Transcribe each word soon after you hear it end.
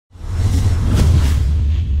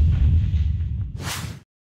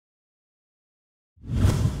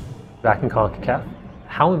back in CONCACAF.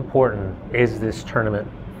 How important is this tournament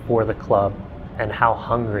for the club, and how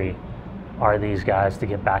hungry are these guys to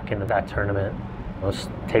get back into that tournament? It was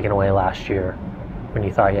taken away last year when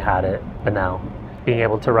you thought you had it, but now being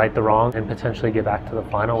able to right the wrong and potentially get back to the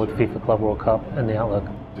final with FIFA Club World Cup and the outlook.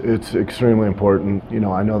 It's extremely important. You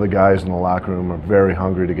know, I know the guys in the locker room are very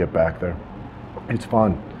hungry to get back there. It's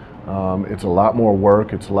fun. It's a lot more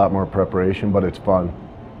work, it's a lot more preparation, but it's fun.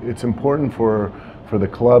 It's important for the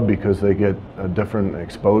club because they get a different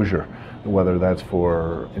exposure, whether that's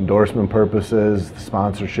for endorsement purposes,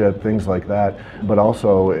 sponsorship, things like that, but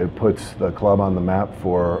also it puts the club on the map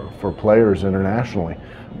for players internationally.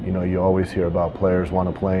 You know, you always hear about players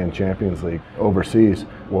want to play in Champions League overseas.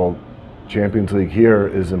 Well, Champions League here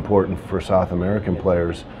is important for South American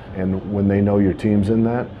players, and when they know your team's in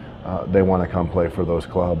that, they want to come play for those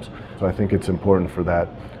clubs. So I think it's important for that.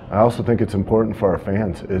 I also think it's important for our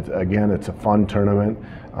fans. Again, it's a fun tournament.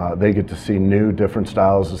 They get to see new, different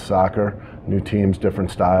styles of soccer, new teams, different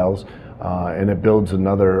styles, and it builds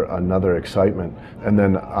another excitement. And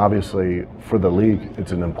then obviously for the league,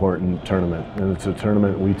 it's an important tournament, and it's a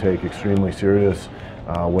tournament we take extremely serious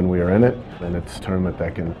when we are in it, and it's a tournament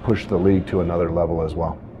that can push the league to another level as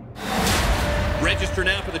well. Register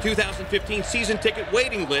now for the 2015 season ticket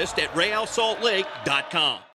waiting list at realsaltlake.com.